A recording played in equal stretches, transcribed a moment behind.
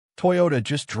Toyota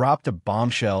just dropped a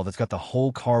bombshell that's got the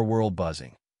whole car world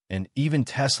buzzing, and even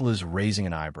Tesla's raising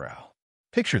an eyebrow.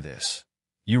 Picture this.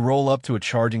 You roll up to a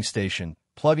charging station,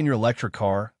 plug in your electric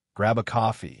car, grab a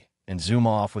coffee, and zoom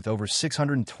off with over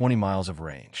 620 miles of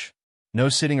range. No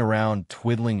sitting around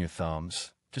twiddling your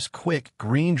thumbs, just quick,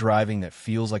 green driving that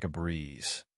feels like a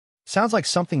breeze. Sounds like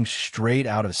something straight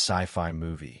out of a sci-fi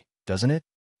movie, doesn't it?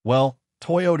 Well,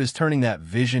 Toyota's turning that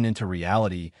vision into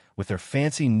reality with their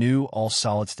fancy new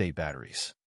all-solid-state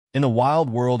batteries. In the wild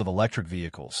world of electric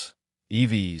vehicles,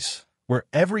 EVs, where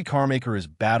every carmaker is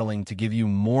battling to give you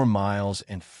more miles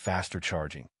and faster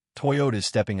charging, Toyota is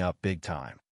stepping up big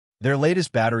time. Their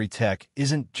latest battery tech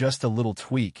isn't just a little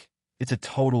tweak, it's a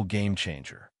total game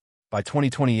changer. By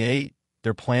 2028,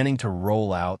 they're planning to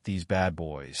roll out these bad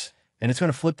boys, and it's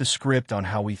going to flip the script on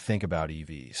how we think about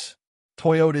EVs.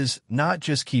 Toyota's not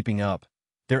just keeping up,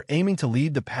 they're aiming to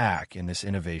lead the pack in this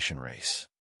innovation race.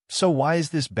 So why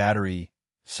is this battery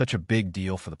such a big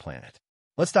deal for the planet?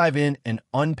 Let's dive in and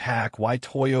unpack why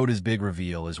Toyota's big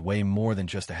reveal is way more than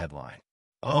just a headline.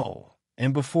 Oh,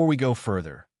 and before we go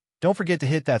further, don't forget to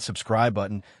hit that subscribe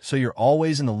button so you're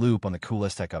always in the loop on the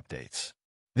coolest tech updates.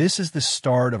 This is the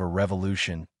start of a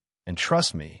revolution, and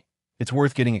trust me, it's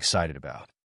worth getting excited about.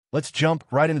 Let's jump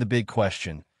right into the big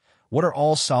question. What are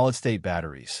all solid-state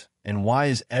batteries, and why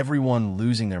is everyone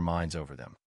losing their minds over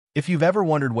them? If you've ever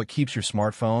wondered what keeps your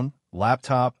smartphone,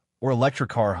 laptop, or electric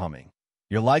car humming,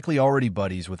 you're likely already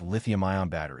buddies with lithium-ion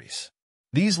batteries.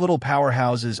 These little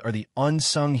powerhouses are the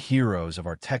unsung heroes of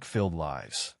our tech-filled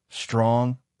lives.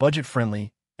 Strong,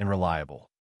 budget-friendly, and reliable.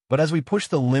 But as we push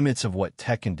the limits of what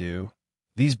tech can do,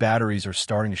 these batteries are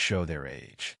starting to show their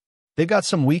age. They've got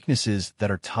some weaknesses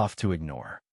that are tough to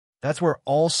ignore. That's where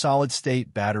all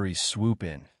solid-state batteries swoop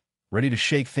in, ready to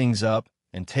shake things up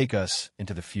and take us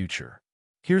into the future.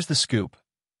 Here's the scoop.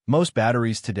 Most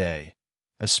batteries today,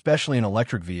 especially in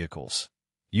electric vehicles,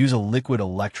 use a liquid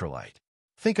electrolyte.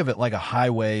 Think of it like a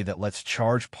highway that lets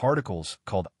charged particles,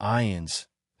 called ions,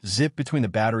 zip between the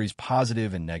battery's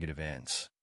positive and negative ends.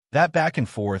 That back and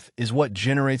forth is what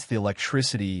generates the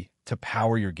electricity to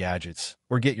power your gadgets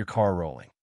or get your car rolling.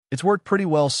 It's worked pretty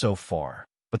well so far,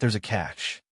 but there's a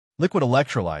catch. Liquid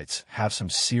electrolytes have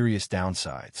some serious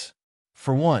downsides.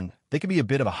 For one, they can be a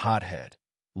bit of a hothead,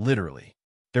 literally.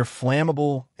 They're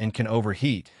flammable and can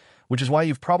overheat, which is why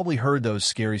you've probably heard those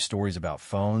scary stories about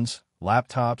phones,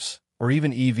 laptops, or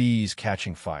even EVs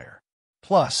catching fire.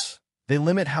 Plus, they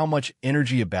limit how much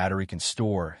energy a battery can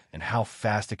store and how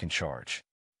fast it can charge.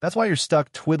 That's why you're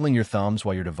stuck twiddling your thumbs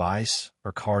while your device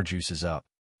or car juices up.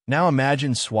 Now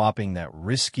imagine swapping that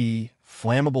risky,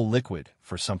 flammable liquid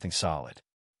for something solid.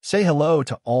 Say hello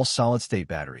to all solid-state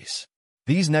batteries.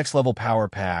 These next-level power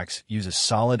packs use a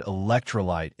solid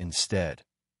electrolyte instead,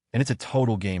 and it's a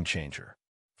total game changer.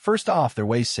 First off, they're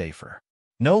way safer.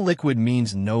 No liquid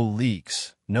means no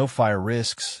leaks, no fire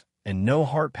risks, and no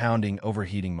heart-pounding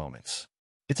overheating moments.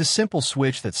 It's a simple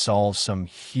switch that solves some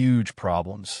huge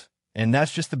problems, and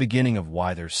that's just the beginning of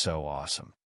why they're so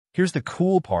awesome. Here's the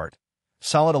cool part.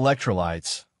 Solid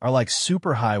electrolytes are like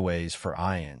superhighways for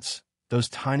ions, those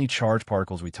tiny charge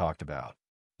particles we talked about.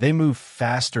 They move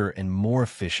faster and more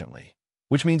efficiently,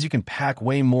 which means you can pack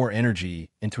way more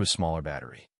energy into a smaller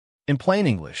battery. In plain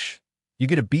English, you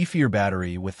get a beefier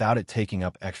battery without it taking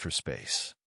up extra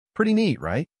space. Pretty neat,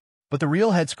 right? But the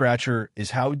real head-scratcher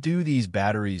is how do these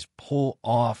batteries pull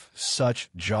off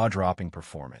such jaw-dropping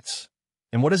performance?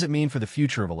 And what does it mean for the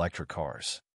future of electric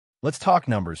cars? Let's talk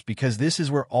numbers, because this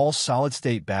is where all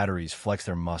solid-state batteries flex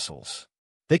their muscles.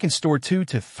 They can store 2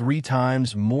 to 3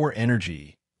 times more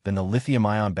energy than the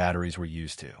lithium-ion batteries we're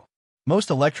used to. Most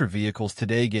electric vehicles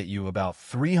today get you about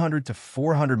 300 to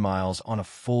 400 miles on a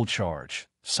full charge.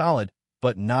 Solid,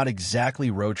 but not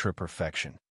exactly road trip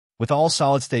perfection. With all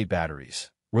solid-state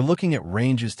batteries, we're looking at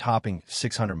ranges topping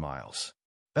 600 miles.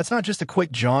 That's not just a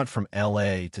quick jaunt from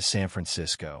LA to San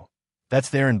Francisco. That's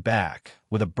there and back,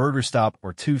 with a burger stop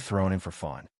or 2 thrown in for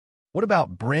fun. What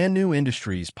about brand new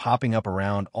industries popping up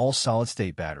around all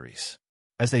solid-state batteries?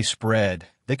 As they spread,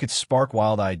 they could spark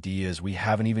wild ideas we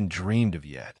haven't even dreamed of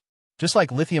yet. Just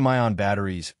like lithium-ion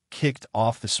batteries kicked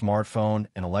off the smartphone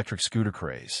and electric scooter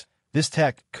craze, this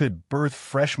tech could birth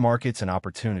fresh markets and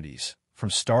opportunities, from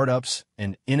startups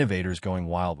and innovators going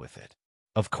wild with it.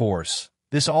 Of course,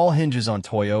 this all hinges on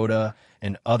Toyota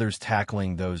and others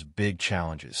tackling those big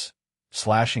challenges,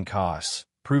 slashing costs,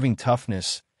 proving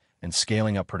toughness, and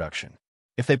scaling up production.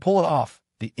 If they pull it off,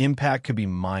 the impact could be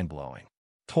mind-blowing.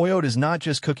 Toyota is not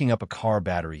just cooking up a car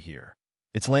battery here.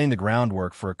 It's laying the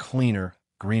groundwork for a cleaner,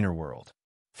 greener world.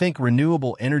 Think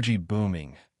renewable energy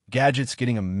booming, gadgets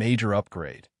getting a major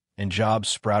upgrade, and jobs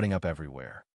sprouting up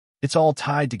everywhere. It's all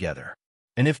tied together.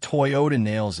 And if Toyota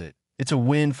nails it, it's a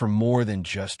win for more than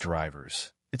just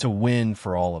drivers. It's a win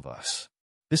for all of us.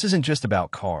 This isn't just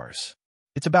about cars.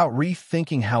 It's about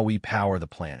rethinking how we power the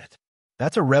planet.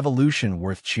 That's a revolution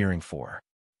worth cheering for.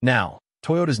 Now,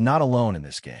 Toyota's not alone in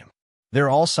this game. Their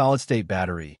all-solid-state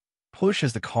battery push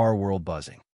has the car world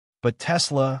buzzing. But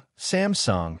Tesla,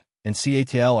 Samsung, and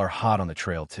CATL are hot on the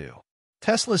trail too.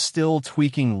 Tesla's still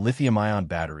tweaking lithium-ion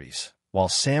batteries, while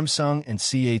Samsung and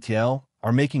CATL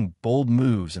are making bold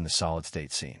moves in the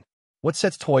solid-state scene. What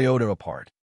sets Toyota apart?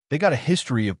 They got a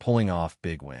history of pulling off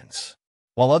big wins.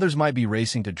 While others might be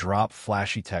racing to drop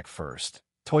flashy tech first,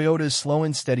 Toyota's slow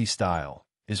and steady style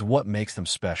is what makes them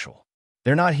special.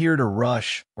 They're not here to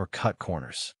rush or cut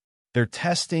corners. They're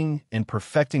testing and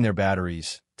perfecting their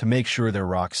batteries to make sure they're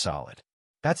rock solid.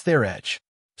 That's their edge.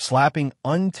 Slapping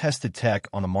untested tech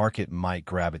on the market might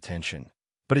grab attention,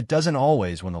 but it doesn't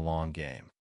always win the long game.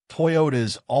 Toyota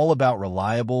is all about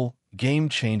reliable,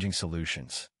 game-changing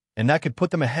solutions, and that could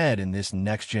put them ahead in this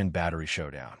next-gen battery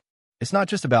showdown. It's not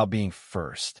just about being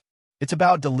first. It's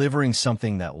about delivering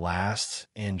something that lasts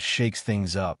and shakes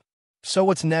things up. So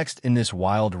what's next in this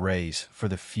wild race for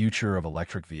the future of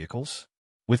electric vehicles?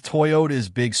 With Toyota's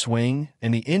big swing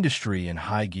and the industry in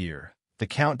high gear, the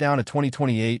countdown to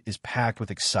 2028 is packed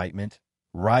with excitement,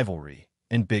 rivalry,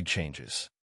 and big changes.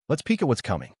 Let's peek at what's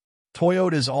coming.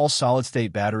 Toyota's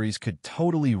all-solid-state batteries could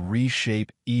totally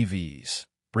reshape EVs,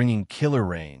 bringing killer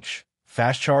range,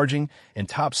 fast charging, and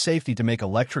top safety to make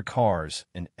electric cars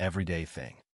an everyday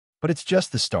thing. But it's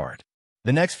just the start.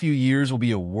 The next few years will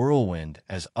be a whirlwind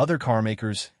as other car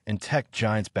makers and tech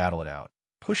giants battle it out,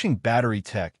 pushing battery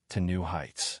tech to new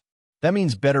heights. That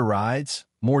means better rides,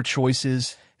 more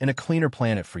choices, and a cleaner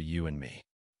planet for you and me.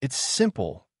 It's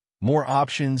simple. More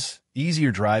options,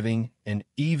 easier driving, and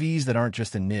EVs that aren't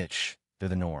just a niche, they're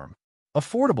the norm.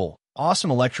 Affordable, awesome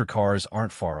electric cars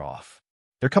aren't far off.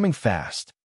 They're coming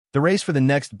fast. The race for the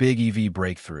next big EV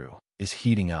breakthrough is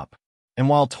heating up. And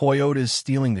while Toyota is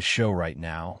stealing the show right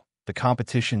now, the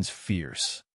competition's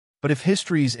fierce. But if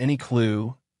history's any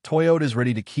clue, Toyota's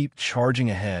ready to keep charging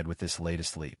ahead with this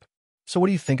latest leap. So what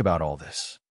do you think about all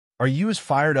this? Are you as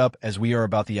fired up as we are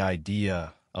about the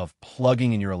idea of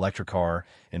plugging in your electric car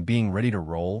and being ready to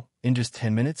roll in just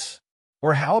 10 minutes?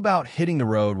 Or how about hitting the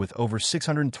road with over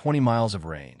 620 miles of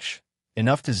range,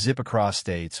 enough to zip across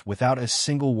states without a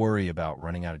single worry about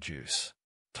running out of juice?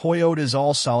 Toyota's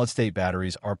all-solid-state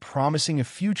batteries are promising a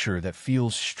future that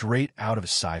feels straight out of a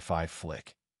sci-fi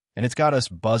flick, and it's got us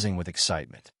buzzing with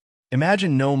excitement.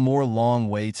 Imagine no more long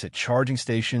waits at charging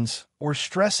stations or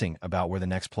stressing about where the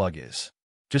next plug is.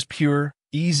 Just pure,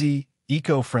 easy,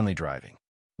 eco-friendly driving.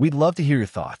 We'd love to hear your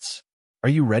thoughts. Are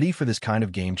you ready for this kind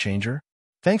of game changer?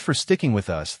 Thanks for sticking with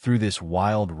us through this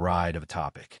wild ride of a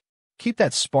topic. Keep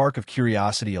that spark of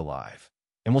curiosity alive,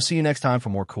 and we'll see you next time for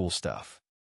more cool stuff.